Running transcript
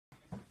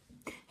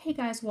Hey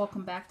guys,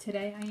 welcome back.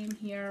 Today I am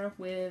here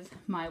with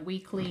my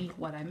weekly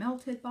What I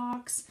Melted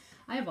box.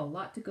 I have a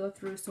lot to go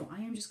through, so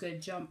I am just going to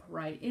jump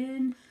right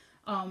in.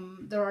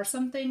 There are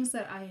some things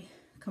that I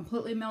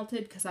completely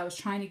melted because I was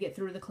trying to get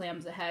through the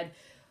clams that had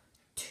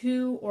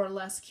 2 or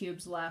less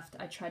cubes left.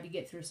 I tried to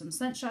get through some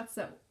scent shots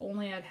that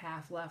only had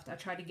half left. I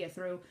tried to get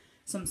through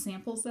some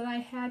samples that I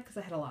had because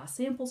I had a lot of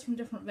samples from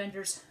different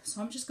vendors. So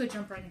I'm just going to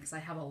jump right in because I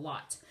have a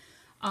lot.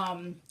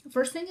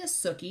 First thing is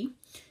Sookie.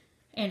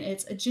 And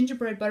it's a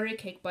gingerbread buttery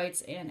cake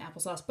bites and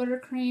applesauce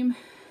buttercream.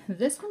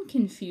 This one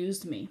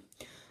confused me.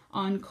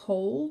 On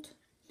cold,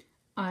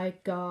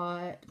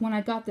 when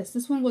I got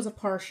this one was a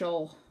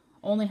partial.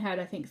 Only had,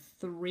 I think,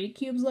 3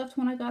 cubes left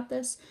when I got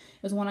this.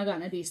 It was one I got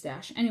in a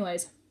D-stash.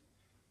 Anyways,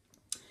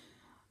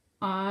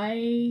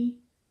 on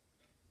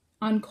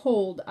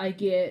cold, I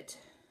get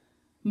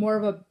more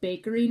of a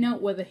bakery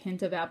note with a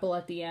hint of apple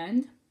at the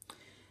end.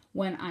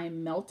 When I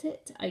melt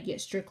it, I get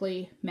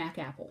strictly Mac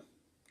apple.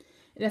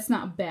 That's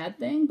not a bad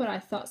thing, but I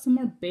thought some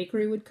more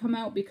bakery would come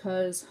out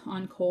because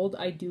on cold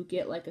I do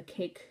get like a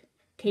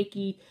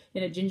cakey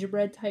and a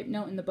gingerbread type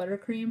note in the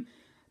buttercream,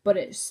 but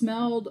it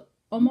smelled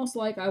almost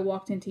like I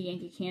walked into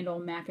Yankee Candle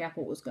and Mac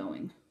apple was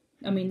going.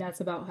 I mean,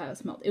 that's about how it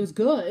smelled. It was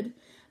good,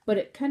 but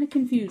it kind of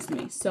confused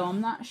me, so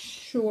I'm not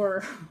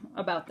sure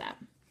about that.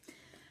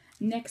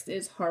 Next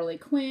is Harley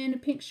Quinn,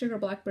 Pink Sugar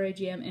Blackberry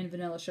Jam, and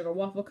Vanilla Sugar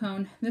Waffle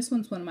Cone. This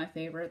one's one of my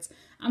favorites.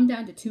 I'm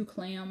down to 2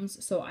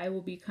 clams, so I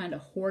will be kind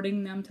of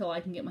hoarding them till I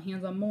can get my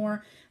hands on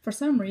more. For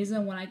some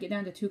reason, when I get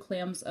down to 2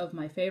 clams of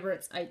my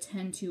favorites, I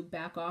tend to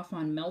back off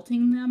on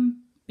melting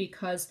them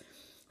because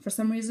for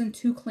some reason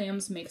 2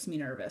 clams makes me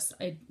nervous.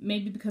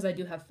 Maybe because I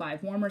do have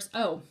 5 warmers.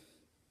 Oh,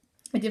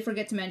 I did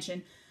forget to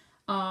mention,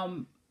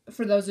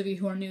 for those of you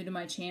who are new to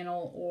my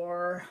channel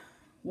or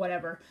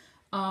whatever,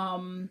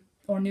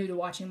 or new to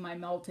watching my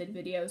melted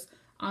videos,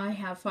 I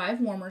have 5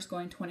 warmers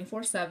going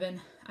 24/7.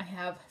 I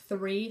have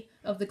 3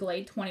 of the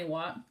Glade 20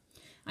 watt.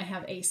 I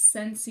have a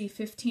Scentsy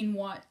 15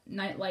 watt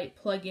nightlight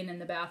plug-in in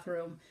the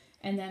bathroom,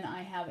 and then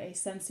I have a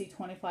Scentsy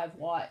 25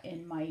 watt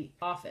in my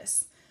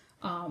office.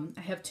 I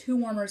have 2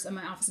 warmers in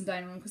my office and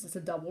dining room because it's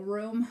a double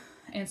room,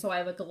 and so I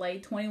have a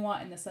Glade 20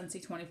 watt and the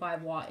Scentsy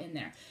 25 watt in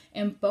there,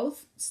 and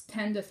both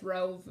tend to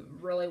throw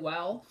really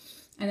well.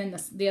 And then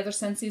the other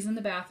Scentsy's in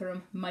the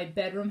bathroom. My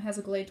bedroom has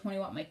a Glade 20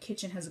 watt. My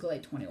kitchen has a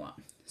Glade 20 watt.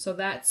 So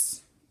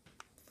that's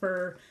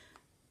for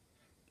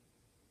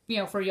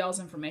y'all's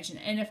information.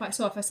 And if I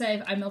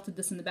say I melted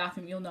this in the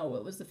bathroom, you'll know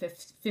it was the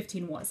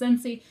 15 watt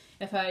Scentsy.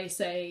 If I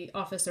say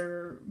office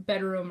or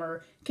bedroom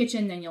or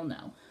kitchen, then you'll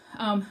know.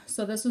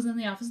 So this was in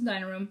the office and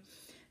dining room.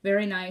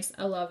 Very nice.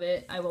 I love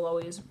it. I will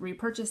always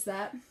repurchase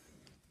that.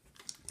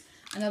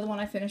 Another one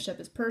I finished up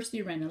is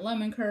Percy Rain and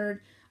Lemon Curd.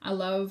 I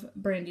love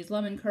Brandy's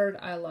Lemon Curd.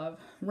 I love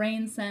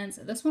Rain Scents.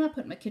 This one I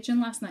put in my kitchen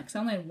last night because I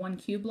only had 1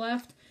 cube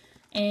left.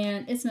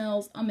 And it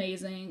smells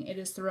amazing. It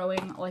is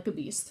throwing like a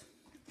beast.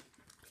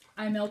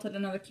 I melted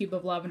another cube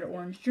of Lavender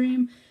Orange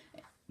Dream.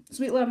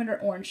 Sweet Lavender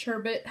Orange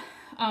Sherbet.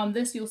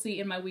 This you'll see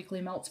in my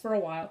weekly melts for a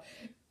while.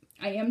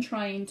 I am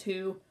trying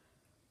to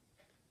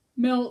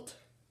melt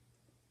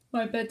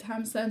my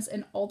bedtime scents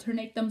and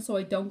alternate them so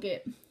I don't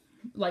get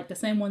like the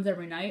same ones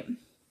every night.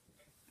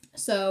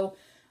 So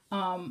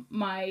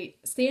my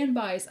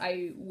standbys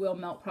I will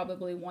melt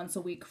probably once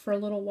a week for a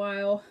little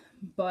while,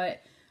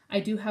 but I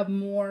do have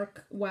more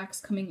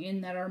wax coming in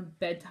that are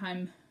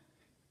bedtime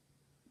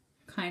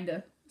kind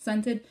of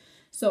scented,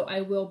 so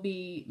I will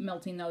be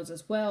melting those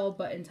as well,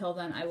 but until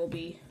then I will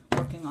be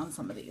working on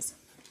some of these.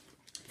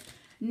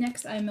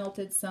 Next I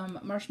melted some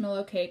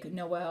Marshmallow Cake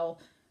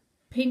Noel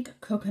Pink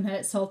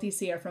Coconut Salty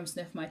Sierra from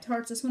Sniff My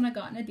Tarts. This one I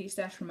got in a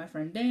D-stash from my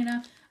friend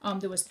Dana.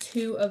 There was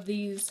 2 of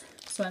these,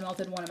 so I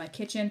melted one in my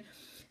kitchen.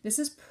 This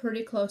is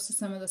pretty close to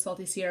some of the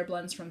Salty Sierra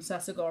blends from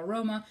Sasago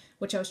Aroma,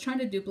 which I was trying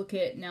to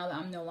duplicate now that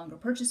I'm no longer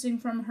purchasing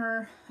from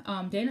her.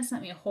 Dana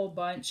sent me a whole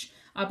bunch.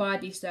 I bought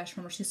a D-stash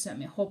from her. She sent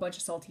me a whole bunch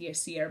of Salty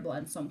Sierra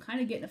blends, so I'm kind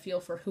of getting a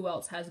feel for who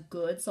else has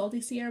good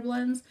Salty Sierra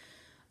blends.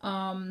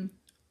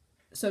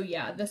 So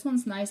yeah, this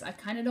one's nice. I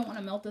kind of don't want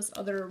to melt this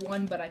other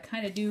one, but I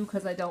kind of do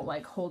because I don't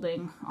like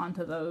holding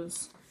onto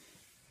those,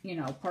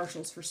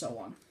 partials for so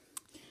long.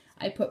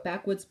 I put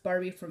Backwoods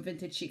Barbie from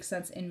Vintage Chic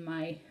Scents in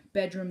my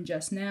bedroom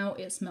just now.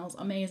 It smells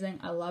amazing.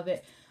 I love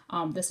it.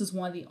 This is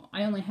one of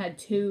I only had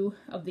 2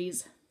 of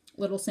these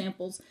little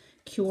samples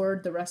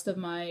cured. The rest of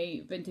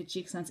my Vintage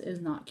Chic Scents is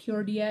not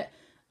cured yet.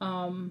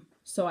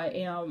 So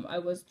I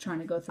was trying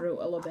to go through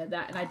a little bit of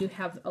that, and I do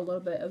have a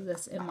little bit of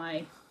this in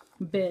my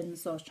bin,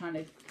 so I was trying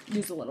to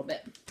use a little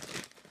bit.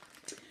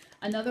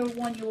 Another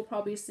one you will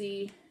probably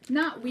see,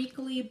 not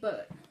weekly,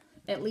 but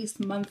at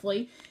least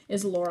monthly,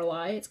 is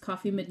Lorelei. It's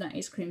Coffee Midnight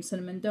Ice Cream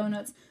Cinnamon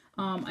Donuts.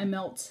 I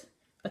melt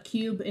a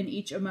cube in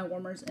each of my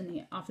warmers in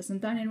the office and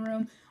dining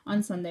room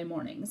on Sunday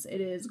mornings.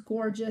 It is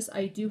gorgeous.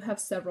 I do have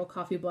several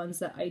coffee blends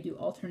that I do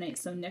alternate,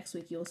 so next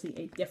week you'll see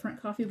a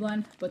different coffee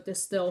blend, but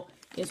this still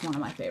is one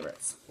of my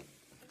favorites.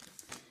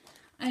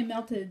 I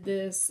melted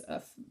this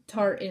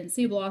tart in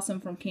Sea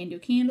Blossom from Can Do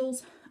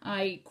Candles.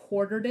 I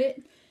quartered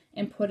it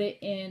and put it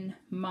in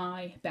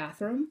my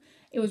bathroom.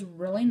 It was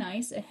really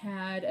nice. It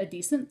had a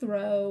decent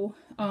throw.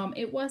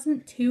 It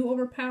wasn't too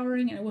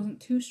overpowering and it wasn't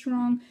too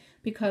strong,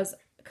 because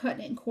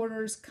cutting it in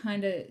quarters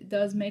kind of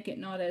does make it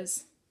not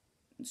as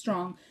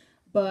strong,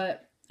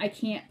 but I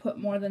can't put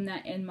more than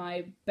that in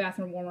my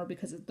bathroom warmer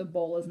because the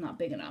bowl is not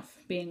big enough,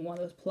 being one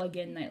of those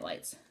plug-in night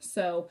lights.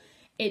 So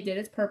it did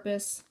its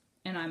purpose,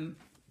 and I'm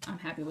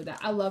happy with that.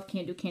 I love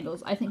Can-Do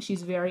candles. I think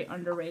she's very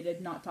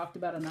underrated, not talked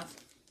about enough.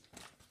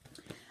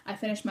 I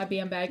finished my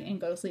BM bag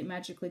and Go to Sleep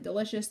Magically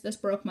Delicious. This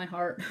broke my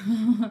heart.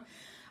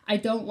 I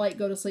don't like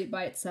Go to Sleep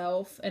by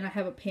itself, and I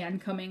have a pan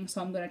coming,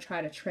 so I'm going to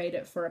try to trade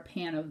it for a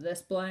pan of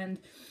this blend,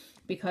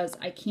 because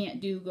I can't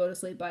do Go to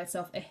Sleep by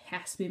itself. It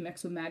has to be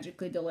mixed with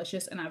Magically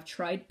Delicious, and I've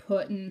tried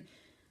putting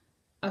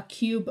a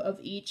cube of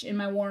each in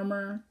my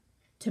warmer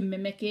to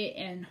mimic it,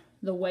 and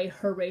the way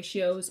her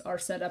ratios are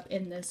set up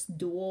in this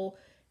dual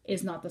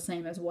is not the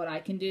same as what I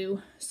can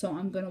do. So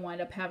I'm going to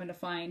wind up having to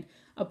find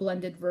a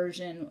blended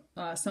version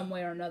some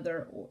way or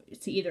another,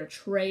 to either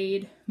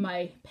trade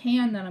my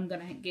pan that I'm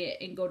going to get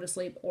and Go to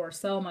Sleep, or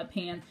sell my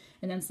pan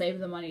and then save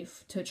the money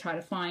to try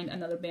to find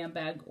another BAM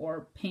bag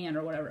or pan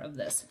or whatever of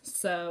this.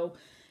 So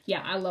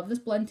yeah, I love this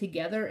blend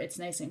together. It's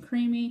nice and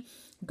creamy.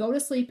 Go to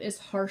Sleep is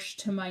harsh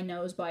to my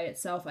nose by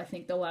itself. I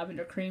think the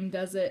lavender cream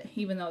does it,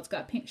 even though it's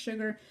got pink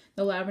sugar.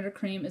 The lavender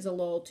cream is a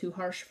little too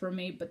harsh for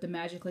me, but the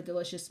Magically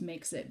Delicious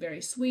makes it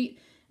very sweet,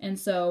 and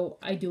so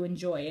I do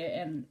enjoy it.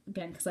 And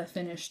again, because I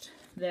finished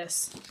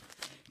this,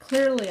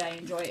 clearly I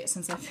enjoy it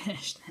since I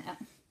finished that.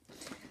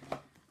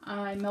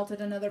 I melted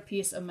another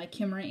piece of my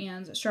Kim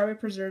Ann's Strawberry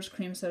Preserves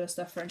Cream Soda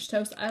Stuffed French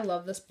Toast. I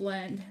love this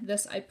blend.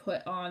 This I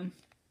put on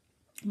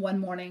one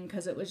morning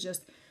because it was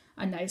just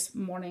a nice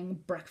morning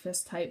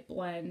breakfast type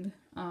blend.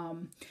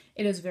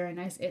 It is very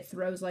nice. It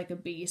throws like a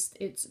beast.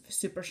 It's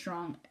super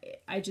strong.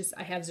 I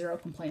have zero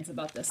complaints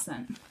about this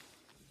scent.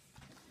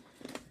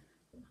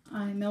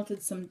 I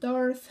melted some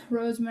Darth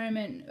rosemary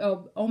mint,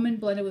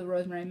 almond blended with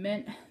rosemary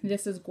mint.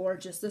 This is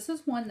gorgeous. This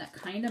is one that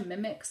kind of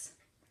mimics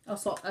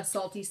a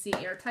salty sea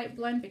air type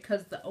blend,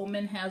 because the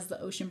almond has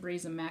the ocean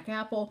breeze and mac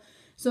apple,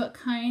 so it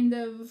kind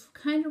of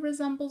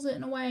resembles it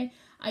in a way.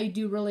 I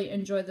do really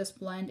enjoy this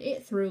blend.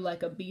 It threw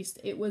like a beast.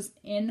 It was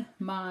in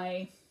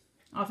my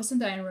office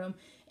and dining room,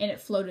 and it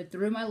floated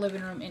through my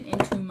living room and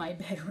into my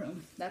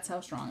bedroom. That's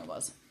how strong it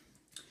was.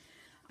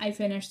 I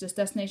finished this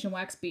Destination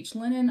Wax Beach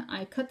Linen.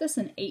 I cut this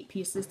in 8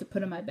 pieces to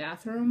put in my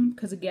bathroom,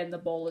 because again, the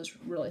bowl is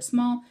really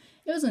small.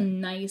 It was a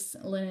nice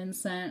linen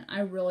scent.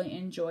 I really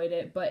enjoyed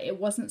it, but it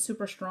wasn't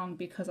super strong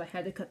because I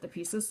had to cut the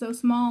pieces so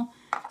small.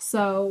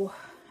 So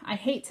I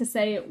hate to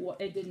say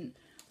it didn't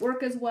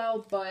work as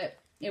well, but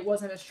it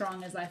wasn't as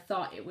strong as I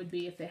thought it would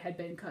be if it had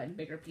been cut in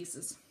bigger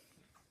pieces.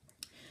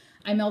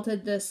 I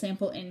melted this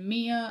sample in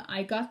Mia.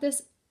 I got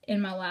this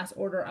in my last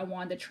order. I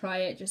wanted to try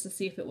it just to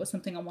see if it was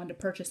something I wanted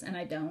to purchase, and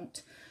I don't.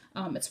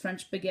 It's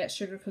French Baguette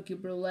Sugar Cookie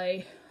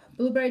Brulee,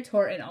 Blueberry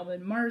Torte, and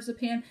Almond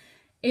Marzipan.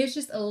 It's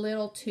just a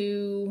little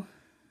too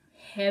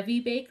heavy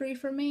bakery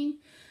for me.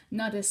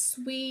 Not as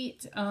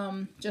sweet.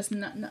 Just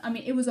not. I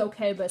mean, it was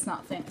okay, but it's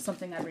not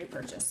something I'd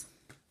repurchase.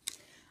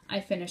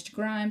 I finished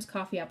Grimes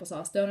Coffee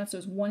Applesauce Donuts.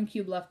 There's 1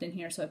 cube left in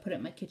here, so I put it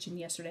in my kitchen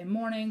yesterday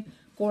morning.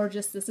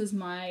 Gorgeous. This is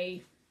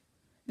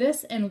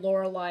this and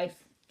Lorelei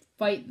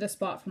fight the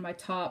spot for my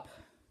top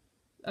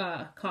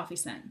coffee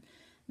scent.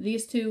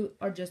 These two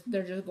are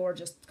they're just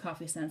gorgeous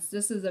coffee scents.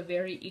 This is a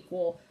very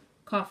equal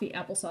coffee,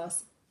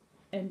 applesauce,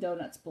 and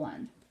donuts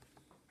blend.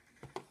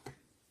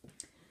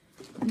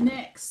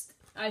 Next,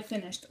 I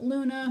finished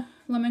Luna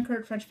Lemon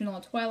Curd French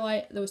Vanilla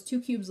Twilight. There was 2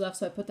 cubes left,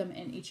 so I put them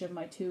in each of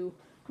my 2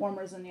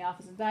 warmers in the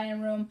office and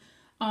dining room.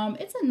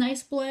 It's a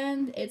nice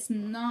blend. It's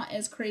not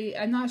as crazy.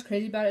 I'm not as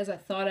crazy about it as I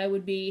thought I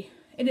would be.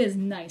 It is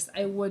nice.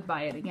 I would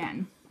buy it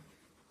again.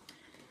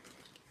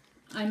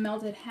 I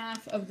melted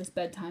half of this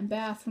bedtime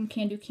bath from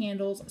Can-Do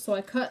Candles. So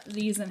I cut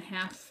these in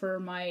half for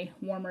my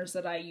warmers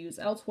that I use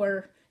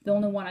elsewhere. The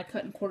only one I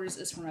cut in quarters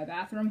is for my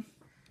bathroom.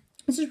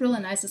 This is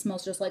really nice. It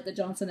smells just like the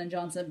Johnson &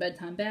 Johnson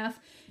bedtime bath.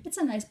 It's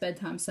a nice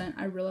bedtime scent.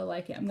 I really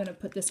like it. I'm going to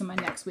put this in my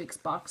next week's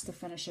box to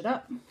finish it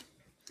up.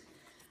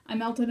 I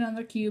melted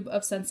another cube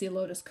of Scentsy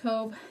Lotus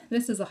Cove.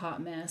 This is a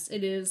hot mess.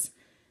 It is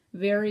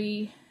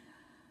very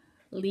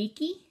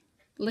leaky,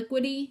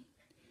 liquidy.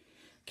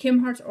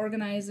 Kim Hart's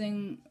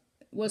Organizing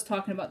was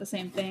talking about the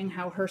same thing,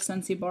 how her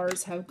Scentsy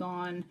bars have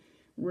gone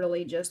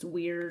really just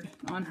weird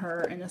on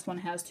her, and this one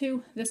has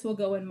too. This will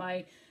go in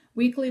my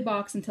weekly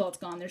box until it's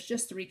gone. There's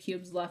just 3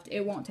 cubes left.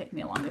 It won't take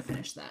me long to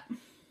finish that.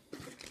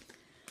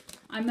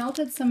 I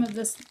melted some of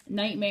this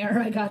Nightmare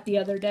I got the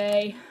other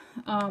day.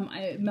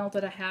 I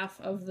melted a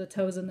half of the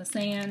Toes in the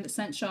Sand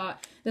Scent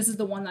Shot. This is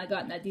the one that I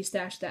got in that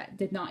destash that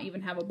did not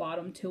even have a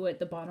bottom to it.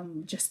 The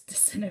bottom just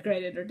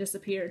disintegrated or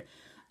disappeared.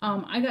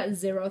 I got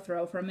 0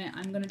 throw from it.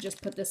 I'm going to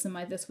just put this in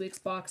my this week's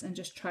box and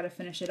just try to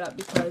finish it up,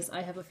 because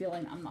I have a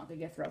feeling I'm not going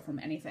to get throw from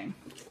anything.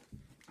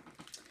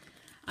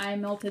 I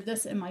melted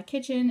this in my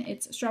kitchen.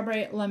 It's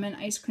Strawberry Lemon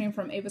Ice Cream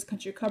from Ava's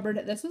Country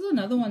Cupboard. This is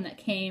another one that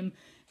came,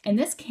 and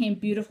this came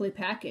beautifully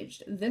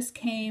packaged. This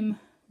came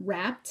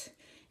wrapped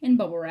in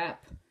bubble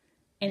wrap,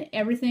 and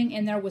everything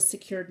in there was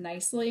secured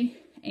nicely.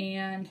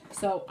 And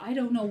so I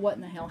don't know what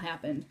in the hell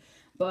happened,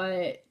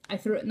 but I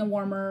threw it in the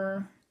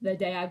warmer the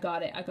day I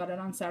got it. I got it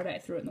on Saturday. I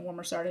threw it in the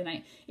warmer Saturday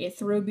night. It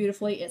threw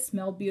beautifully. It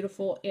smelled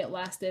beautiful. It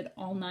lasted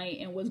all night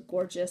and was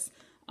gorgeous.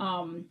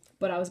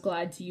 But I was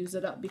glad to use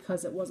it up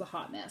because it was a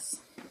hot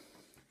mess.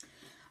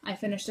 I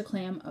finished a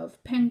clam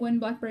of penguin,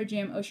 blackberry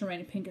jam, ocean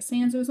rain, and pink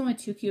sands. There was only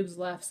 2 cubes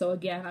left. So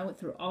again, I went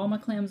through all my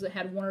clams that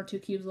had 1 or 2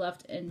 cubes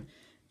left and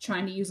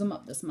trying to use them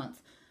up this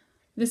month.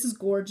 This is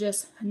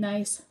gorgeous.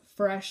 Nice,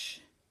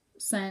 fresh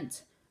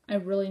scent. I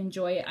really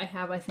enjoy it. I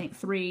have, I think,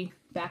 3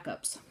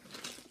 backups.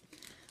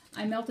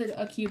 I melted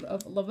a cube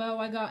of Laveau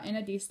I got in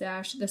a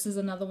D-stash. This is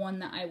another one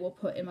that I will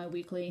put in my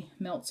weekly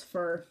melts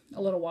for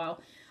a little while.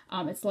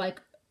 It's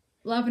like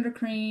lavender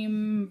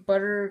cream,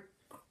 butter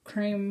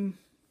cream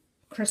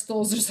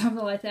crystals or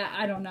something like that.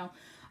 I don't know.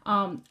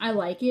 I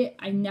like it.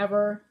 I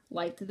never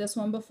liked this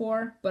one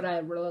before, but I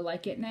really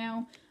like it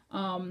now.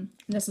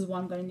 This is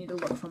one I'm going to need to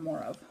look for more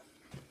of.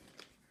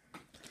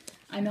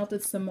 I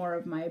melted some more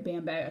of my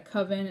Bam Bag of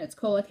Coven. It's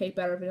cola, cake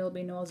batter, vanilla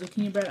bean, Noel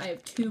zucchini bread. I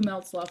have 2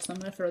 melts left, so I'm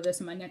going to throw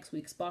this in my next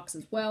week's box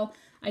as well.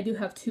 I do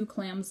have 2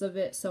 clams of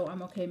it, so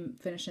I'm okay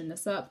finishing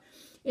this up.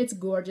 It's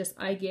gorgeous.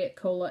 I get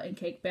cola and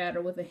cake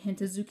batter with a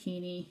hint of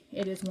zucchini.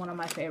 It is one of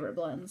my favorite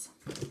blends.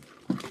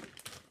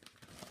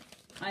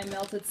 I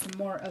melted some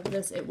more of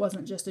this. It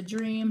wasn't just a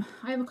dream.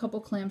 I have a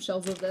couple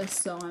clamshells of this,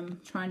 so I'm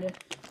trying to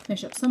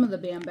finish up some of the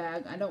Bam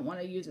Bag. I don't want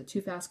to use it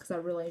too fast because I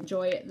really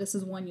enjoy it. This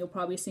is one you'll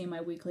probably see in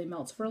my weekly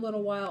melts for a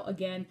little while.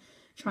 Again,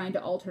 trying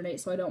to alternate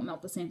so I don't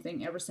melt the same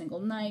thing every single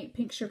night.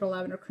 Pink sugar,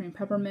 lavender cream,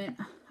 peppermint.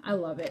 I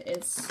love it.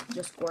 It's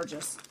just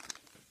gorgeous.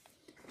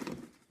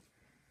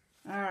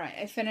 Alright,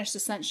 I finished the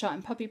Scent Shot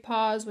in Puppy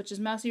Paws, which is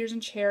mouse ears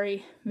and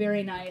cherry.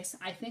 Very nice.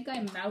 I think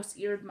I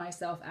mouse-eared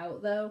myself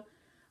out, though.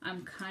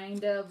 I'm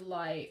kind of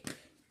like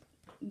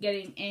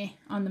getting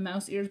on the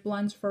mouse ears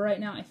blends for right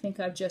now. I think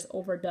I've just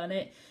overdone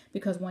it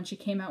because when she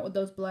came out with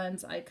those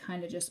blends, I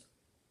kind of just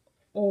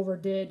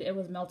overdid. It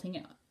was melting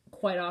it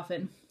quite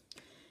often,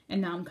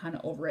 and now I'm kind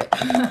of over it.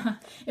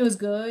 It was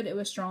good. It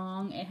was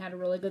strong. It had a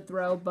really good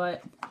throw,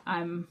 but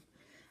I'm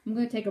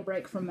going to take a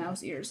break from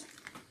mouse ears.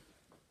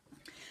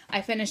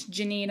 I finished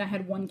Janine. I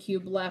had 1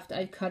 cube left.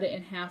 I cut it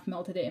in half,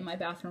 melted it in my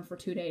bathroom for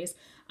 2 days.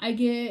 I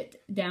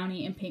get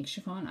Downy and Pink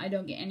Chiffon. I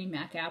don't get any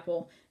MAC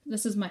Apple.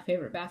 This is my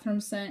favorite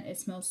bathroom scent. It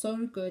smells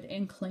so good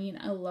and clean.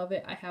 I love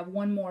it. I have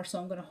 1 more, so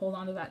I'm going to hold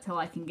on to that till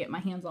I can get my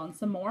hands on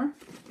some more.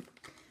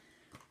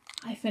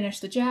 I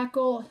finished the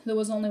Jackal. There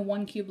was only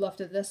 1 cube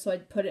left of this, so I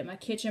put it in my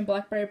kitchen.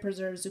 Blackberry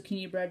preserve,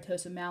 zucchini bread,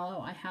 toasted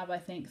mallow. I have, I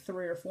think,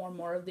 3 or 4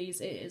 more of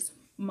these. It is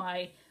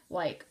my,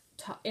 like,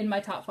 in my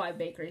top 5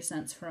 bakery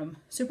scents from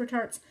Super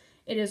Tarts.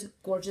 It is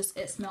gorgeous.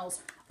 It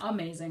smells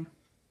amazing.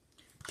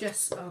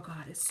 Just, oh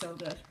god, it's so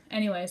good.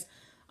 Anyways,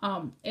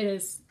 it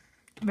is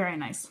very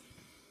nice.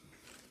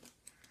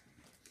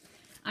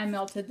 I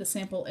melted the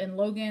sample in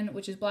Logan,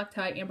 which is Black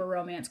Tie, Amber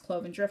Romance,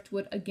 Clove, and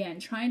Driftwood. Again,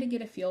 trying to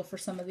get a feel for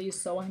some of these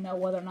so I know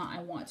whether or not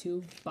I want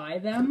to buy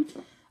them.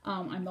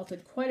 I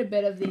melted quite a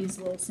bit of these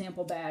little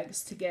sample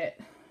bags to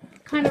get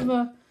kind of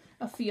a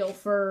feel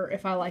for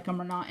if I like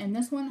them or not. And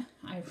this one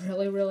I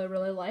really, really,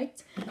 really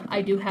liked.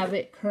 I do have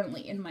it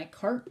currently in my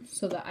cart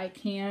so that I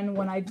can,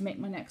 when I make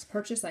my next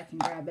purchase, I can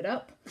grab it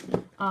up.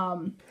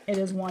 It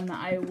is one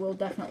that I will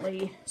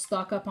definitely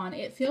stock up on.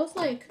 It smells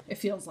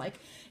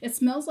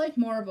like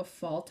more of a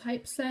fall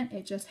type scent.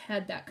 It just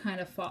had that kind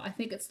of fall. I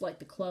think it's like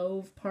the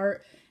clove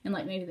part and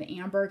like maybe the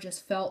amber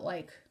just felt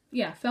like,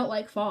 yeah, felt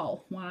like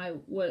fall when I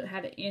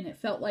had it in. It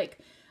felt like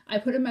I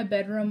put it in my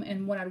bedroom,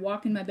 and when I'd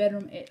walk in my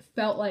bedroom, it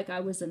felt like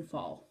I was in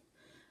fall.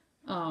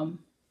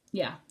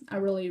 Yeah, I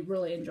really,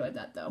 really enjoyed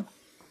that, though.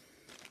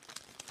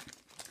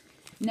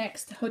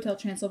 Next, Hotel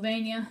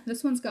Transylvania.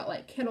 This one's got,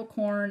 like, kettle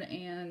corn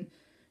and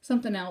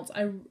something else.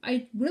 I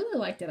really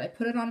liked it. I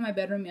put it on in my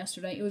bedroom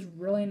yesterday. It was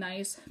really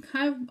nice.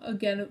 Kind of,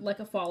 again, like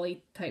a fall-y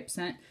type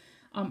scent.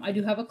 I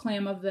do have a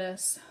clam of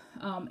this.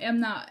 I'm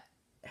not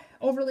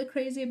overly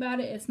crazy about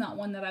it. It's not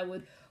one that I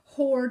would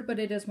hoard, but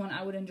it is one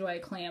I would enjoy a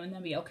clam and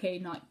then be okay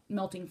not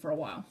melting for a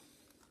while.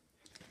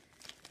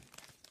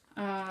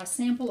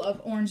 Sample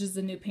of Orange is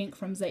the New Pink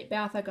from Zait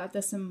Bath. I got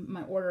this in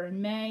my order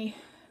in May.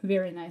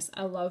 Very nice.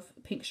 I love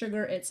pink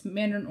sugar. It's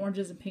mandarin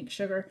oranges and pink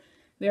sugar.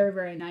 Very,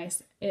 very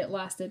nice. It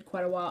lasted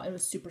quite a while. It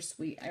was super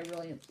sweet. I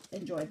really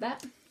enjoyed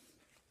that.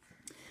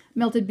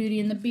 Melted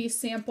Beauty and the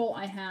Beast sample.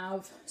 I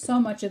have so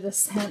much of this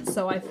scent,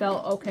 so I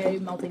felt okay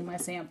melting my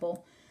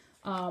sample.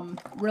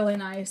 Really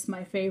nice.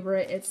 My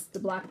favorite, it's the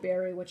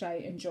blackberry, which I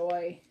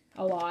enjoy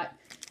a lot.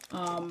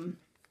 And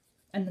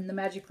then the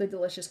Magically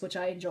Delicious, which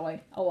I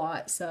enjoy a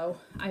lot. So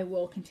I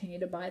will continue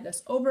to buy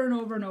this over and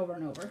over and over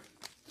and over.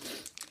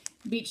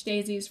 Beach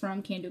Daisies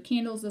from Can Do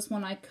Candles. This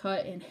one I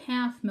cut in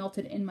half,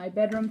 melted in my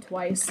bedroom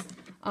twice.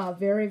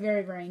 Very,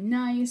 very, very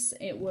nice.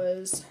 It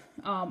was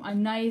a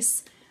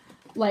nice,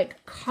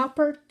 like,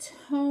 copper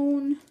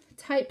tone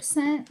type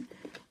scent.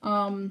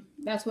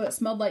 That's what it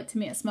smelled like to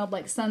me. It smelled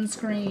like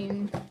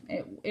sunscreen.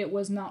 It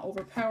was not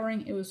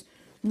overpowering. It was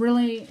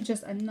Really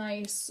just a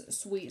nice,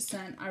 sweet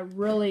scent. I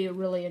really,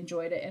 really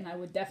enjoyed it, and I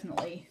would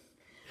definitely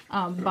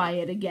buy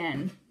it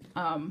again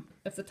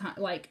if the time,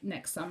 like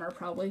next summer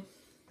probably.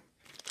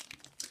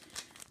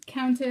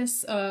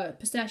 Countess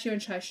pistachio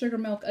and chai sugar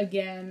milk.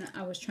 Again,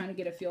 I was trying to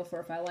get a feel for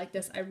if I like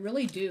this. I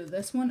really do.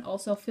 This one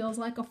also feels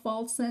like a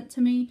fall scent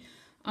to me.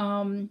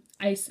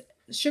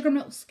 Sugar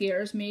milk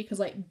scares me because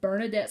like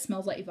Bernadette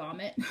smells like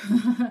vomit.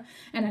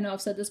 And I know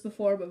I've said this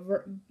before,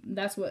 but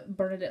that's what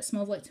Bernadette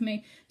smells like to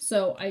me.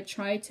 So I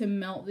try to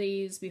melt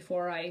these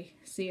before I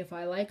see if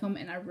I like them,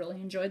 and I really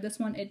enjoyed this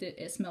one.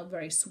 It smelled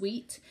very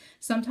sweet.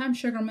 Sometimes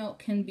sugar milk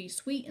can be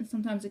sweet and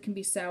sometimes it can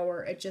be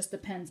sour. It just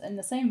depends. And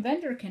the same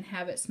vendor can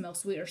have it smell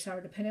sweet or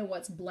sour depending on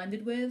what's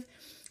blended with.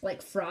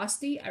 Like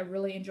Frosty, I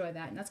really enjoy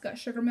that, and that's got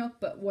sugar milk,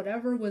 but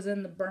whatever was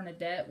in the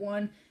Bernadette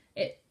one,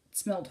 it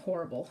smelled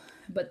horrible.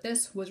 But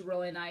this was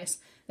really nice.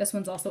 This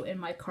one's also in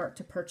my cart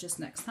to purchase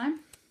next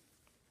time.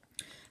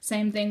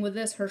 Same thing with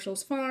this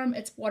Herschel's Farm.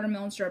 It's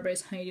watermelon,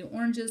 strawberries, honeydew,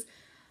 oranges.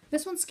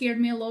 This one scared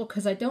me a little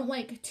because I don't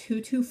like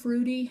too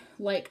fruity.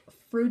 Like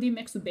fruity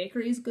mixed with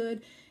bakery is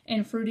good,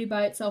 and fruity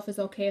by itself is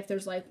okay if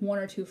there's like 1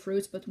 or 2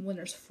 fruits, but when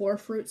there's 4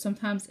 fruits,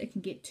 sometimes it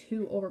can get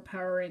too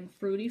overpowering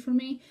fruity for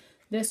me.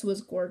 This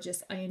was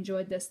gorgeous. I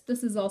enjoyed this.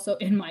 This is also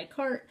in my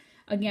cart.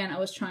 Again, I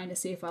was trying to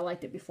see if I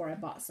liked it before I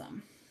bought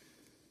some.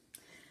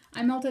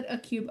 I melted a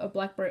cube of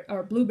blackberry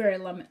or blueberry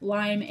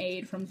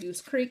limeade from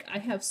Goose Creek. I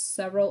have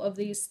several of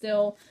these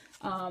still,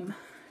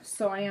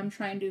 so I am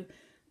trying to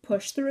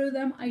push through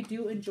them. I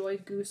do enjoy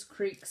Goose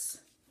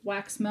Creek's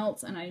wax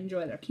melts, and I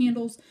enjoy their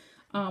candles.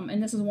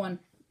 And this is one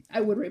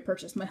I would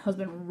repurchase. My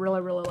husband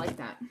really, really liked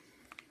that.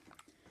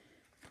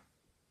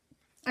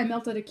 I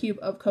melted a cube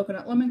of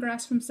coconut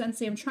lemongrass from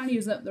Scentsy. I'm trying to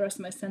use up the rest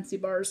of my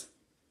Scentsy bars.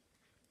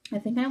 I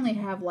think I only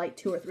have like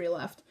 2 or 3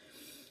 left.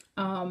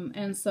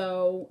 And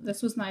so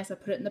this was nice. I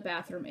put it in the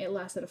bathroom. It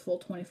lasted a full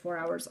 24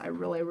 hours. I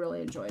really, really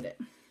enjoyed it.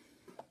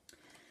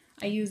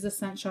 I used the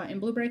Scent Shot in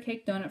Blueberry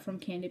Cake Donut from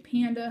Candy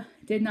Panda.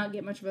 Did not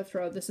get much of a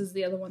throw. This is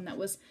the other one that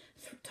was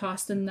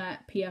tossed in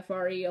that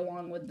PFRE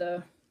along with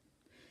the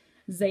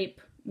Zape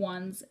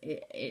ones.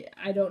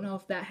 I don't know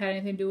if that had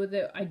anything to do with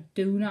it. I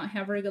do not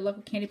have very good luck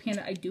with Candy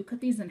Panda. I do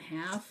cut these in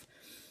half.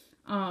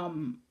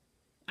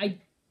 I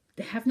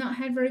have not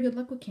had very good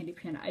luck with Candy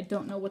Panda. I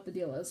don't know what the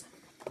deal is.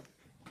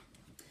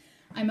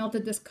 I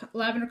melted this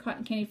lavender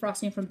cotton candy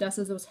frosting from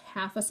Dessa's. There was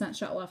half a Scent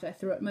Shot left. I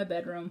threw it in my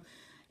bedroom.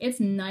 It's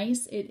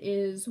nice. It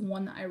is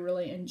one that I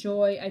really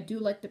enjoy. I do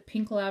like the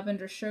pink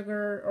lavender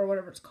sugar or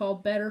whatever it's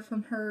called better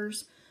from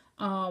hers.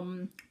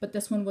 But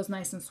this one was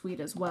nice and sweet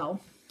as well.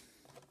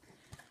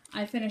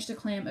 I finished a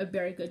clam, a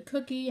very good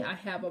cookie. I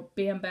have a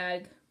Bam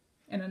bag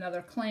and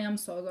another clam,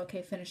 so I was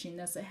okay finishing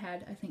this. It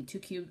had, I think, 2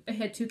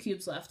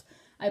 cubes left.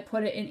 I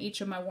put it in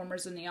each of my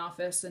warmers in the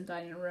office and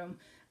dining room.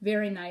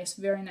 Very nice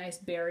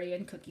berry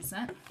and cookie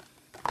scent.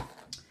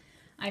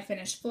 I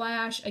finished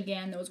Flash.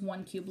 Again, there was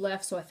 1 cube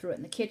left, so I threw it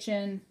in the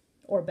kitchen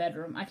or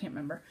bedroom. I can't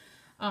remember.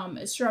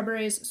 It's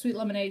strawberries, sweet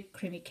lemonade,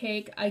 creamy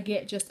cake. I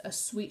get just a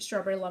sweet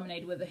strawberry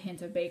lemonade with a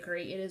hint of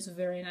bakery. It is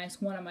very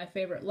nice. One of my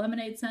favorite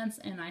lemonade scents,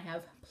 and I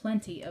have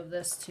plenty of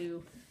this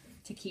to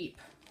keep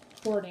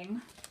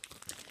hoarding.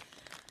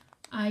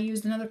 I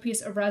used another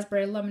piece of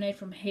raspberry lemonade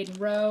from Hayden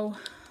Row.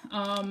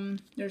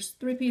 There's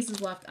 3 pieces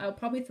left. I'll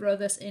probably throw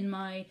this in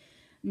my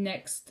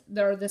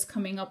this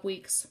coming up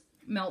week's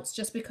melts,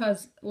 just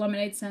because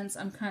lemonade scents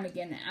I'm kind of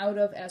getting out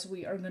of as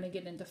we are going to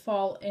get into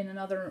fall in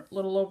another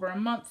little over a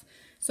month.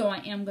 So I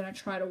am going to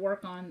try to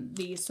work on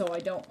these so I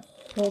don't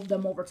hold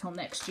them over till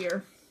next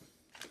year.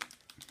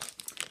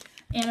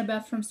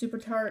 Annabeth from Super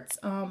Tarts.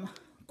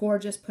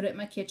 Gorgeous. Put it in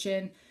my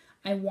kitchen.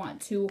 I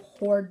want to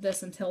hoard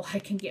this until I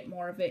can get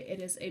more of it.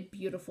 It is a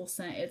beautiful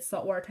scent. It's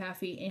saltwater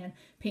taffy and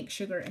pink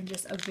sugar and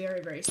just a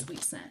very, very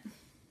sweet scent.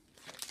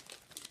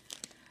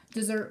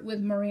 Dessert with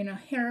Maureen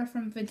O'Hara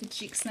from Vintage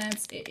Chic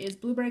Scents. It is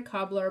blueberry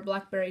cobbler,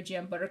 blackberry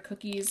jam butter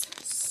cookies.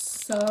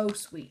 So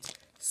sweet.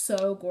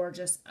 So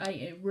gorgeous.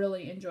 I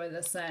really enjoy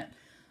this scent.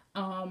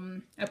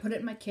 I put it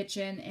in my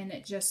kitchen and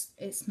it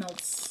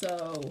smelled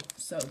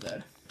so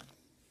good.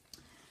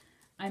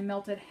 I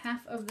melted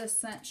half of this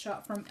Scent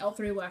Shot from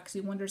L3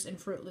 Waxy Wonders in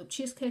Fruit Loop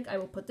Cheesecake. I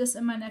will put this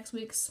in my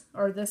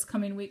this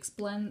coming week's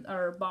blend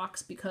or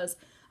box because,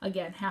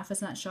 again, half a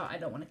Scent Shot I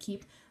don't want to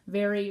keep.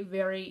 Very,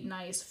 very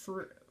nice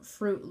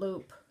Fruit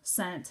Loop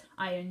scent.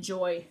 I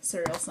enjoy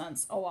cereal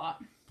scents a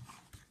lot.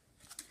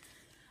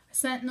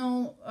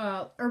 Sentinel,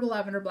 Herbal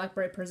Lavender,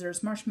 Blackberry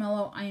Preserves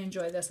Marshmallow. I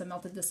enjoy this. I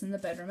melted this in the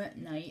bedroom at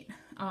night.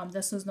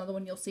 This is another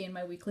one you'll see in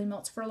my weekly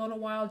melts for a little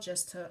while,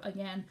 just to,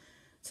 again,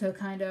 to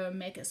kind of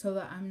make it so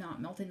that I'm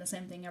not melting the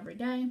same thing every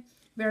day.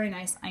 Very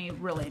nice. I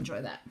really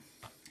enjoy that.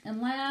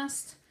 And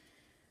last,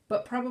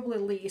 but probably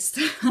least,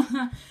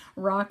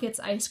 Rocket's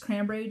Iced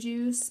Cranberry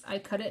Juice. I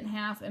cut it in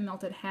half and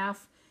melted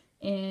half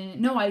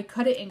I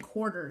cut it in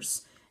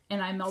quarters.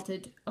 And I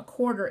melted a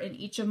quarter in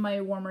each of my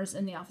warmers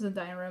in the office and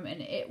dining room.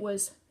 And it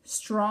was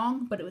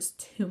strong, but it was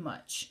too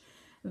much.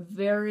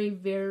 Very,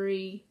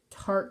 very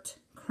tart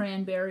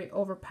cranberry,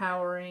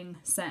 overpowering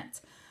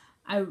scent.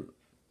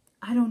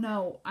 I don't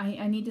know.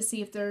 I need to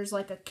see if there's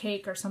like a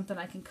cake or something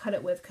I can cut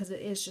it with because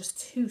it is just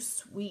too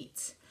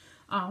sweet.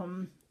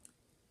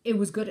 It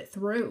was good at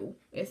thru.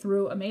 It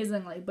threw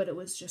amazingly, but it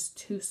was just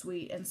too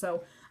sweet. And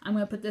so I'm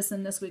going to put this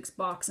in this week's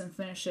box and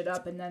finish it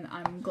up. And then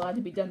I'm glad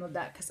to be done with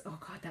that because, oh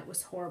God, that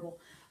was horrible.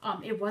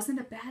 It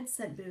wasn't a bad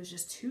scent, but it was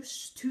just too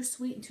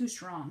sweet and too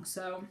strong.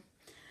 So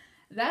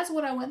that's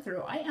what I went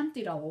through. I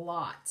emptied a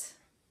lot.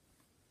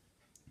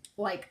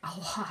 Like a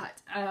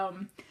lot.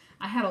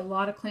 I had a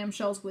lot of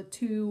clamshells with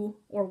 2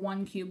 or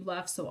 1 cube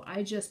left. So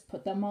I just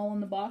put them all in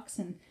the box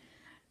and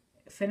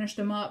finished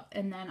them up.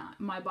 And then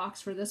my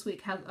box for this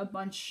week has a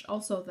bunch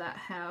also that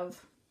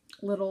have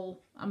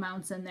little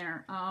amounts in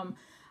there.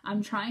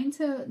 I'm trying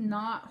to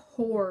not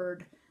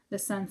hoard the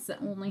scents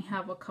that only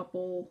have a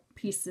couple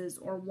pieces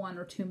or 1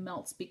 or 2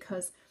 melts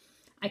because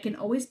I can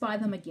always buy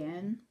them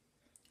again.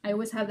 I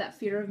always have that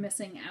fear of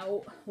missing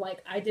out.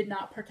 Like, I did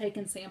not partake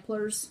in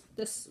samplers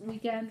this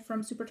weekend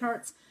from Super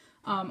Tarts.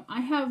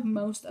 I have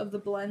most of the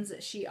blends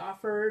that she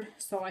offered,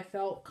 so I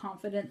felt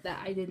confident that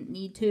I didn't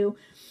need to.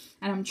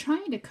 And I'm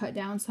trying to cut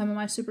down some of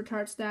my Super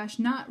Tart stash.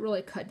 Not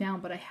really cut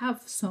down, but I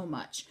have so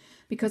much.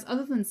 Because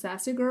other than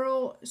Sassy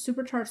Girl,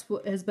 Super Tarts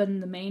has been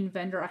the main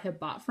vendor I have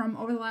bought from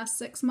over the last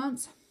 6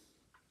 months.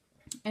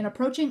 And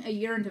approaching a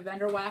year into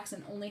vendor wax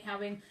and only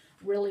having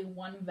really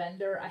one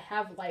vendor, I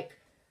have like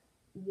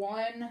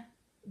 1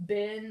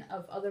 bin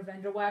of other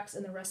vendor wax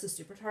and the rest is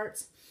Super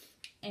Tarts.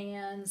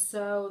 And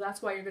so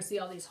that's why you're going to see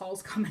all these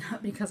hauls coming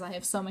up because I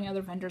have so many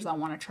other vendors I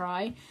want to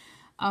try.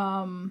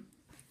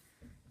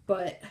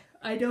 But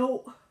I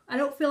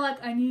don't feel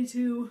like I need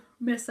to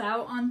miss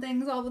out on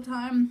things all the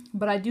time.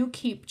 But I do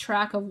keep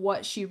track of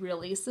what she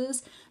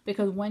releases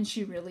because when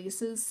she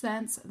releases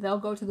scents, they'll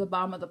go to the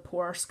bottom of the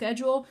pour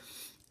schedule.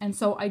 And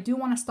so I do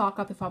want to stock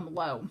up if I'm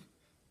low.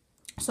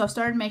 So I've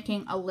started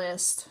making a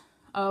list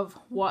of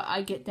what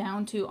I get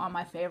down to on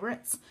my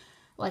favorites.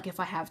 Like if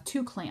I have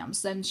 2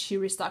 clams, then she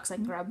restocks, I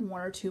can grab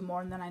 1 or 2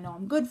 more and then I know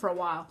I'm good for a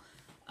while.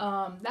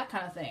 That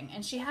kind of thing.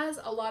 And she has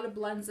a lot of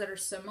blends that are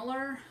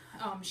similar.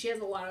 She has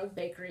a lot of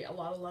bakery, a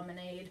lot of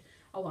lemonade,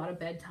 a lot of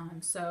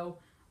bedtime. So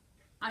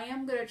I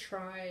am going to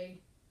try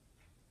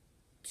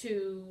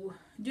to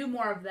do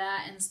more of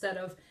that instead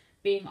of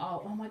being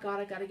all, oh my God,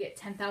 I got to get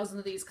 10,000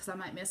 of these because I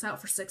might miss out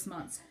for 6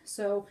 months.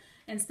 So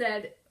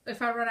instead,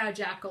 if I run out of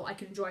Jackal, I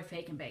can enjoy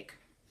Fake and Bake.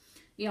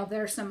 You know,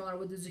 they're similar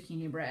with the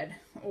zucchini bread.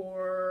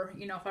 Or,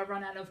 you know, if I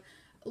run out of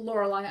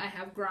Lorelei, I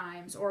have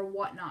Grimes or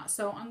whatnot.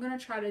 So I'm going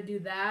to try to do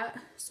that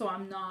so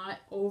I'm not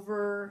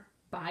over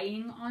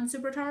buying on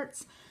Super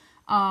Tarts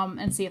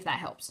and see if that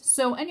helps.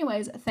 So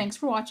anyways, thanks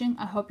for watching.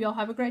 I hope you all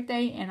have a great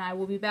day and I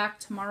will be back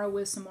tomorrow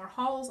with some more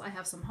hauls. I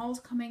have some hauls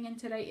coming in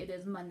today. It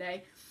is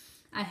Monday.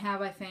 I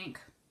have, I think,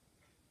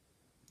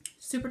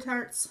 Super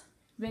Tarts,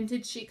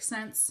 Vintage Chic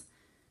Scents.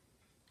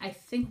 I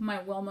think my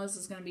Wilma's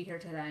is going to be here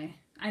today.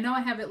 I know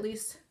I have at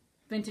least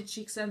Vintage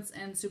Chic Scents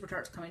and Super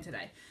Tarts coming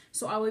today.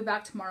 So I'll be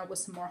back tomorrow with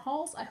some more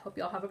hauls. I hope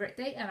you all have a great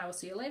day and I will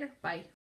see you later. Bye.